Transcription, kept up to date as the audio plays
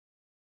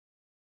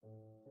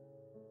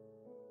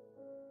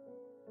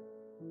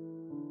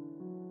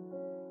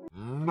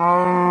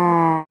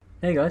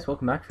Hey guys,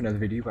 welcome back for another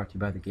video brought to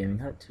you by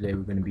TheGamingHut. Today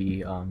we're going to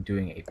be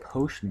doing a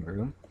potion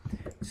room.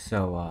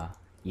 So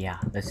yeah,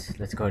 let's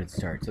go ahead and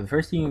start. So the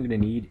first thing you're going to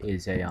need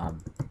is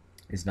an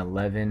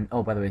 11.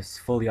 Oh, by the way, it's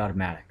fully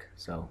automatic.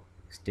 So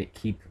stay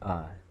tuned.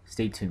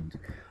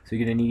 So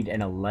you're going to need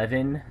an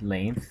 11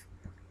 length,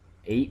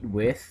 8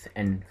 width,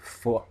 and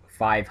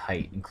 5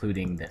 height,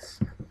 including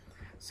this.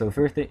 So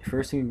the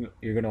first thing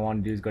you're going to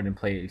want to do is go ahead and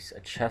place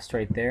a chest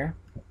right there,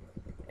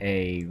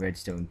 a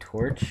redstone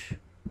torch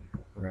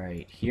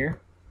right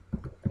here,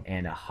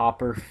 and a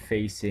hopper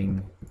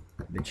facing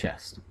the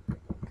chest.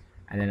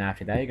 And then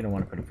after that, you're going to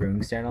want to put a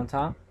brewing stand on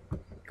top.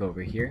 Go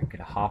over here,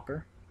 get a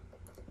hopper,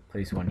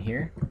 place one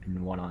here and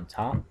one on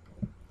top.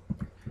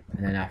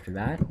 And then after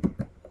that,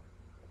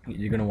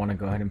 you're going to want to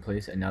go ahead and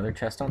place another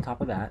chest on top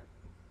of that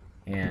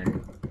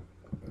and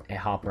a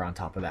hopper on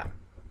top of that.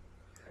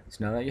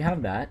 So now that you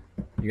have that,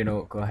 you're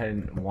going to go ahead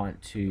and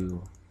want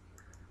to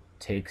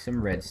take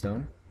some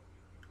redstone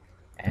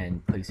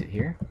and place it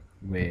here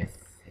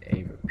with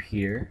a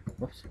repeater,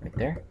 whoops, right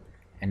there,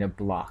 and a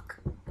block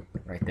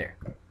right there.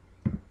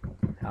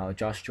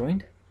 Josh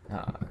joined.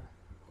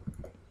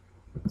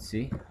 Let's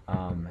see.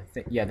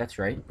 Yeah, that's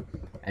right.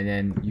 And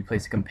then you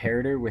place a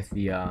comparator with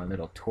the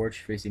little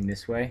torch facing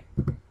this way.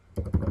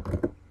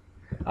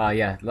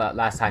 Yeah,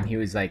 last time he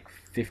was like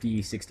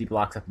 50-60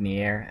 blocks up in the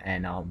air,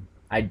 and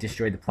I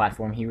destroyed the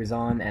platform he was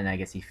on, and I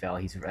guess he fell.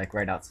 He's like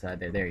right outside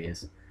there. There he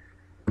is.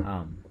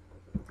 But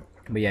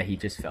yeah, he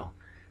just fell.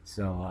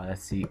 So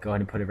let's see, go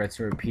ahead and put a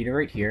redstone repeater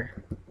right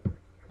here,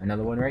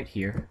 another one right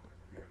here,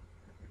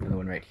 another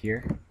one right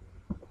here,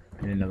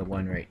 and another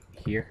one right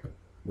here,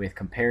 with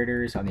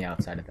comparators on the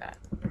outside of that,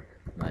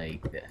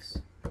 like this.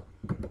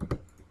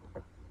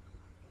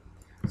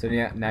 So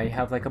now you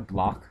have like a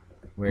block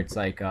where it's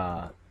like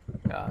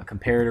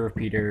comparator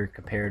repeater,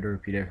 comparator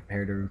repeater,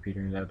 comparator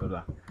repeater, blah blah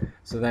blah.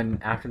 So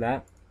then after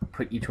that,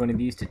 put each one of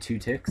these to 2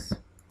 ticks,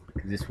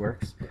 because this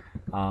works.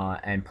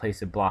 And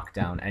place a block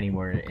down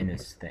anywhere in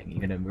this thing. You're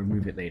going to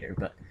remove it later,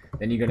 but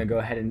then you're going to go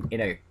ahead and, in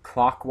a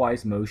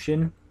clockwise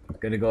motion,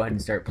 going to go ahead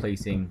and start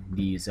placing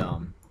these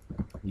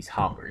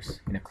hoppers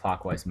in a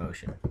clockwise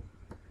motion.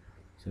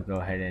 So go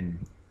ahead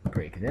and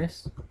break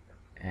this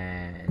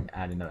and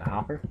add another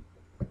hopper.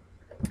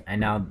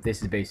 And now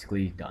this is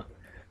basically done.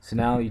 So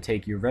now you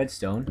take your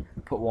redstone,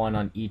 put one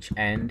on each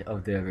end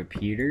of the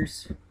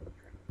repeaters,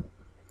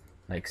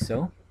 like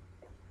so.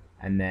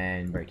 And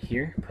then right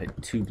here,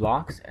 put 2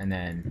 blocks, and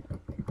then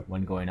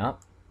one going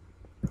up.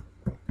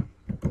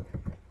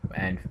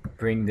 And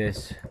bring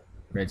this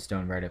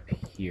redstone right up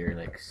here,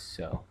 like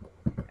so.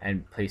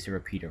 And place a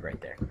repeater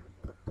right there.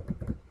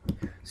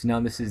 So now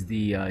this is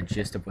the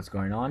gist of what's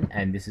going on,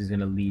 and this is going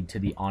to lead to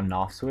the on and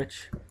off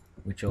switch,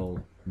 which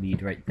will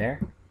lead right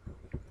there.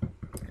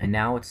 And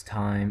now it's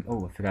time.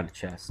 Oh, I forgot a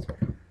chest.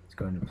 Let's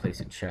go ahead and place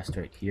a chest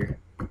right here.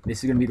 This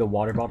is going to be the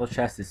water bottle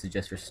chest. This is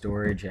just for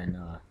storage, and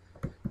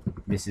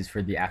this is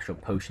for the actual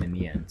potion in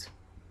the end.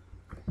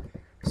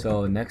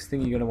 So next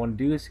thing you're going to want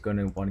to do is you're going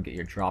to want to get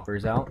your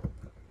droppers out,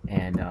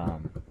 and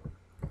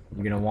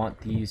you're going to want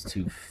these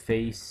to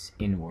face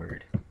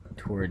inward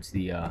towards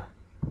the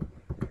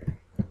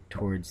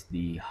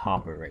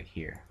hopper right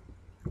here.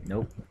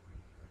 Nope.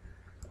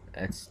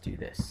 Let's do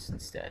this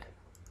instead.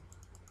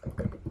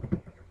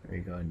 There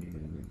you go, and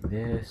do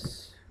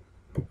this.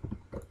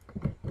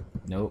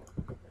 Nope.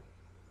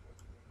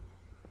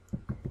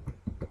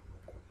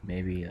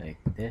 Maybe like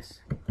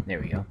this. There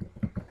we go.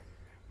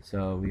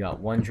 So we got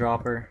one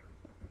dropper.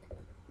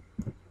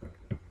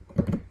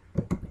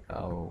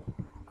 Oh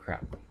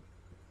crap,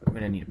 I'm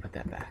gonna need to put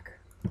that back.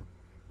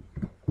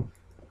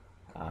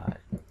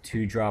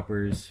 2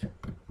 droppers,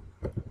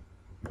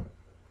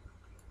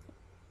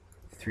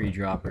 3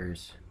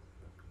 droppers,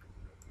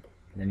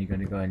 and then you're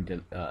gonna go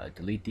ahead and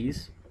delete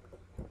these,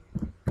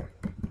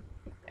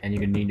 and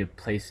you're gonna need to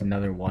place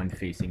another one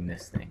facing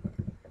this thing.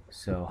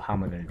 So how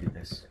am I gonna do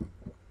this?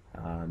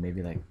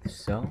 Maybe like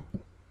so?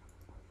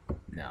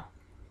 No.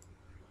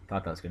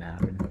 Thought that was gonna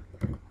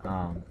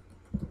happen.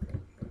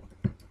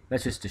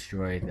 Let's just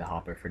destroy the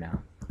hopper for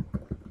now.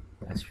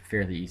 That's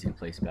fairly easy to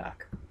place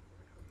back.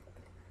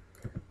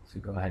 So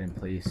go ahead and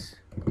place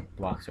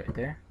blocks right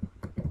there.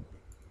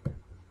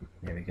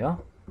 There we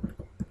go.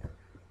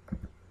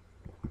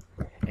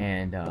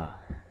 And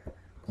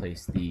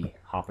place the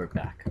hopper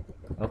back.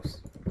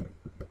 Oops.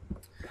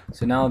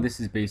 So now this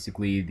is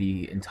basically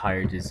the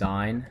entire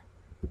design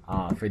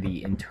for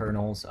the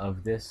internals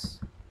of this.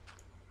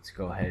 Let's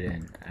go ahead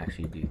and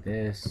actually do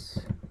this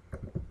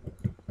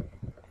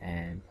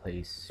and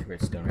place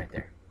redstone right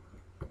there.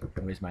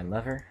 Where's my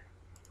lever?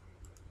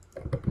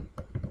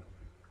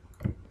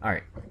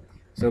 Alright,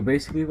 so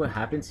basically what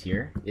happens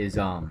here is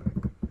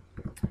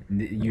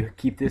you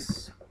keep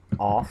this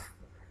off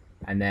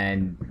And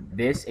then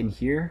this in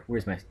here,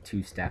 where's my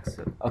 2 stacks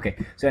of, okay,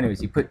 so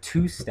anyways, you put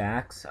 2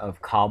 stacks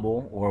of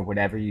cobble or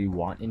whatever you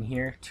want in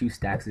here, 2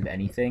 stacks of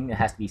anything. It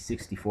has to be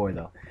 64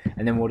 though.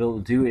 And then what it'll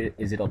do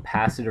is it'll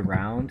pass it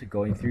around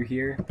going through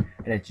here,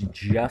 and it's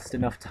just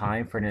enough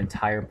time for an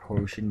entire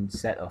potion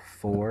set of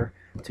 4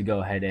 to go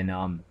ahead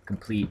and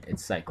complete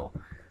its cycle.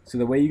 So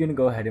the way you're gonna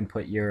go ahead and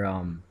put your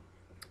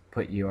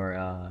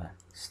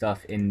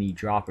stuff in the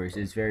droppers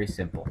is very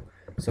simple.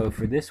 So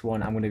for this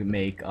one, I'm gonna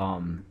make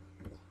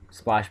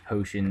splash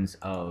potions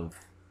of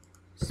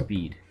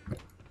speed.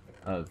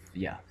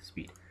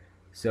 Speed.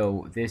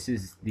 So this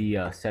is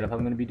the setup I'm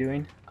going to be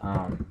doing.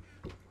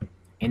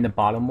 In the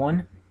bottom one,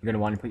 you're going to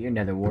want to put your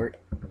nether wart.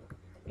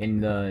 In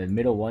the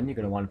middle one, you're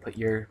going to want to put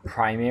your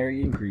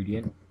primary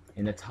ingredient.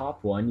 In the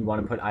top one, you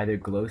want to put either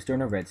glowstone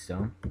or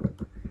redstone.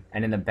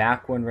 And in the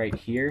back one right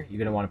here, you're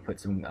going to want to put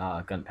some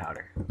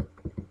gunpowder.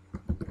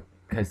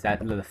 Because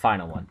that's the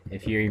final one,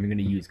 if you're even going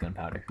to use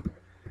gunpowder.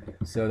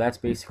 So that's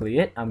basically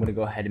it. I'm going to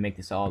go ahead and make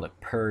this all look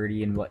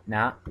pretty and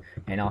whatnot,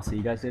 and I'll see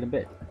you guys in a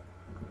bit.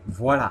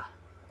 Voila!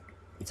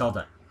 It's all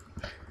done.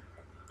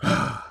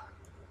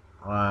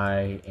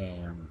 I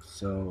am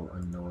so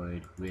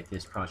annoyed with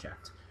this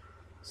project.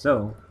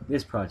 So,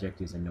 this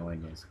project is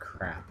annoying as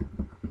crap,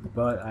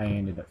 but I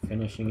ended up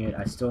finishing it.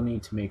 I still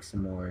need to make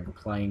some more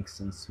planks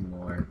and some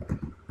more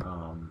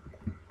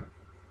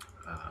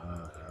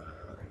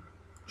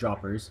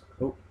droppers.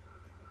 Oh,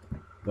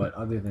 but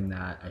other than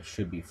that, I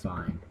should be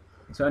fine.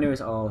 So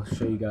anyways, I'll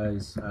show you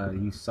guys,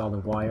 you saw the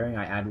wiring.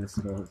 I added this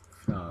little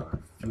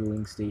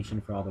fueling station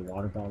for all the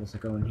water bottles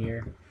that go in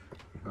here.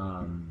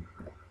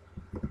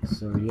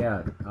 So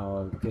yeah,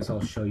 guess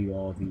I'll show you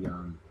all the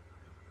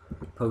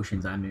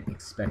potions I'm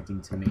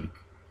expecting to make.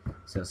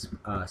 So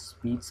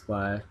speed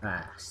splash,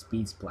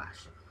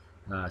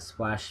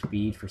 splash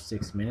speed for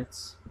 6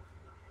 minutes,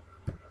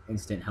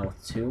 instant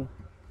health 2,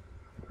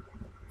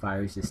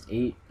 fire resist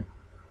 8,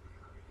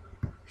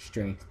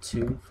 strength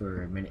 2 for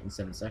 1 minute and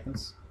 7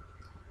 seconds,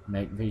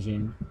 night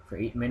vision for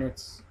 8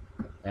 minutes,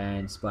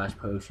 and splash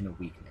potion of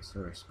weakness,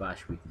 or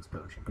splash weakness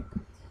potion.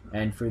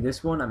 And for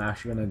this one, I'm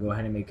actually going to go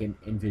ahead and make an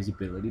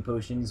invisibility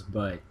potions,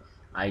 but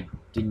I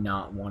did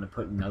not want to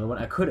put another one.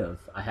 I could have.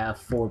 I have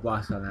 4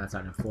 blocks on that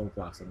side and 4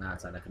 blocks on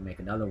that side. I could make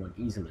another one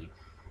easily,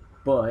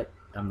 but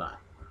I'm not.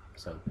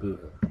 So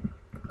boo-hoo.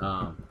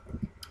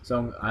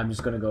 So I'm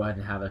just going to go ahead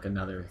and have like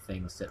another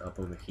thing set up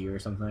over here or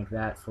something like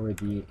that for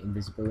the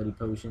invisibility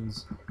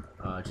potions.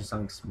 Just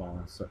something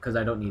small, so because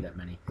I don't need that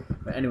many.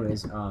 But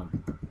anyways,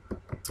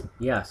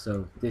 yeah,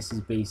 so this is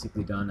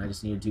basically done. I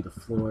just need to do the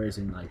floors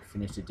and like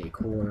finish the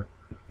decor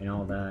and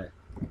all that.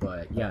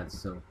 But yeah,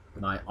 so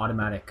my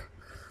automatic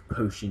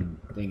potion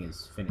thing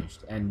is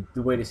finished. And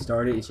the way to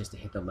start it is just to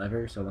hit the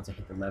lever. So once I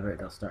hit the lever,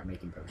 it'll start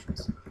making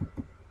potions.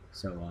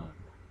 So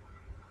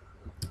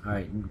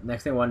alright,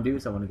 next thing I want to do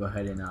is I want to go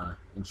ahead and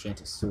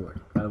enchant a sword.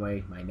 By the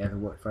way, my nether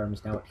wart farm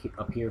is now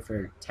up here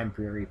for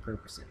temporary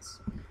purposes.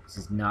 This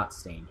is not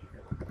staying here.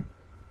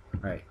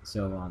 Alright,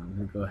 so I'm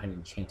going to go ahead and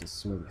enchant a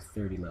sword with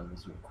 30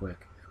 levels real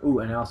quick. Ooh,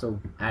 and I also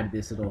added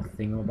this little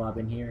thingamabob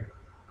in here.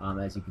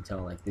 As you can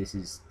tell, like, this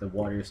is, the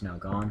water is now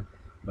gone.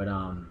 But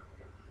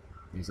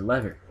there's a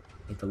lever.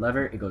 Hit the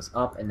lever, it goes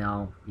up, and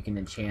now you can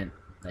enchant,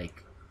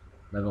 like,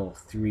 level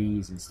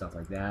 3s and stuff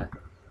like that.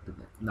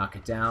 Knock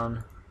it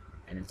down,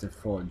 and it's a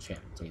full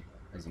enchantment table,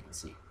 as you can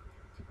see.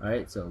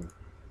 Alright, so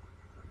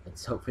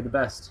let's hope for the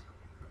best.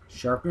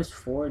 Sharpness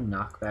 4,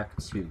 knockback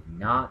 2.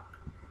 Not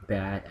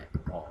bad at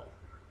all.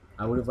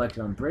 I would have liked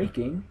it on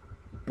breaking,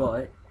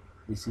 but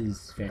this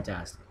is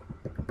fantastic.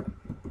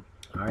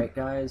 Alright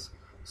guys,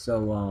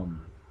 so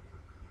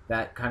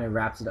that kind of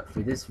wraps it up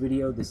for this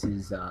video. This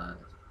is, I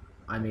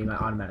made my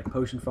automatic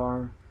potion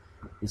farm.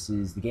 This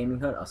is the Gaming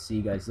Hut. I'll see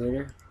you guys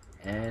later,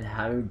 and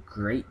have a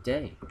great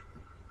day.